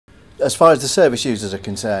as far as the service users are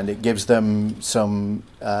concerned, it gives them some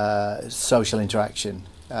social interaction.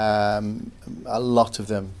 A lot of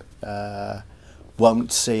them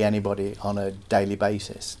won't see anybody on a daily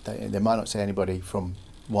basis. They might not see anybody from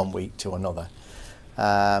one week to another.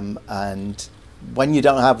 And when you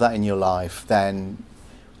don't have that in your life, then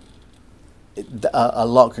a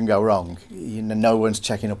lot can go wrong. You know, no one's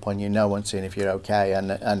checking up on you, no one's seeing if you're okay,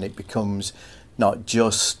 and it becomes not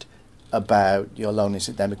just about your loneliness,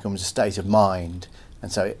 it then becomes a state of mind,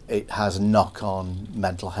 and so it has knock-on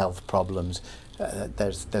mental health problems.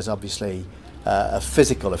 There's obviously a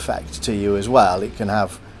physical effect to you as well. It can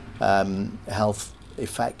have health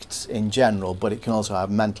effects in general, but it can also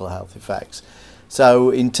have mental health effects. So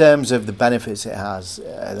in terms of the benefits it has,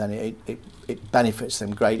 then it benefits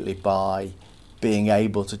them greatly by being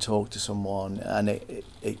able to talk to someone, and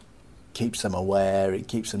it keeps them aware, it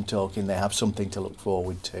keeps them talking, they have something to look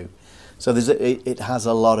forward to. So it has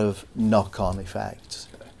a lot of knock-on effects.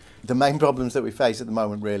 The main problems that we face at the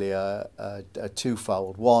moment really are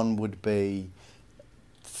twofold. One would be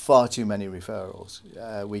far too many referrals.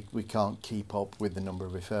 We can't keep up with the number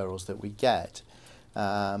of referrals that we get.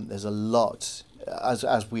 There's a lot,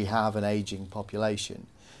 as we have an ageing population,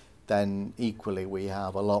 then equally we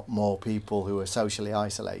have a lot more people who are socially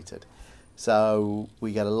isolated. So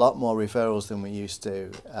we get a lot more referrals than we used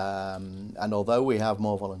to, and although we have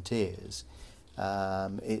more volunteers,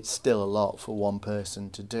 it's still a lot for one person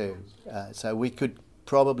to do. So we could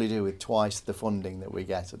probably do with twice the funding that we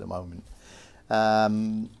get at the moment.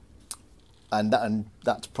 And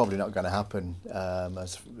that's probably not going to happen,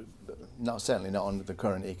 certainly not under the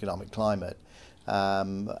current economic climate.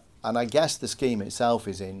 And I guess the scheme itself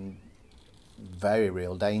is in very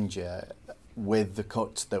real danger with the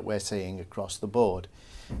cuts that we're seeing across the board.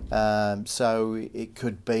 So it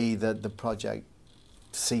could be that the project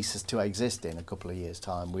ceases to exist in a couple of years'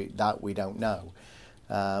 time. We don't know.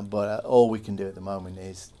 But all we can do at the moment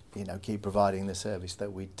is, keep providing the service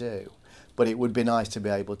that we do. But it would be nice to be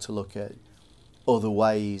able to look at other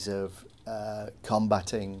ways of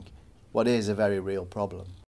combating what is a very real problem.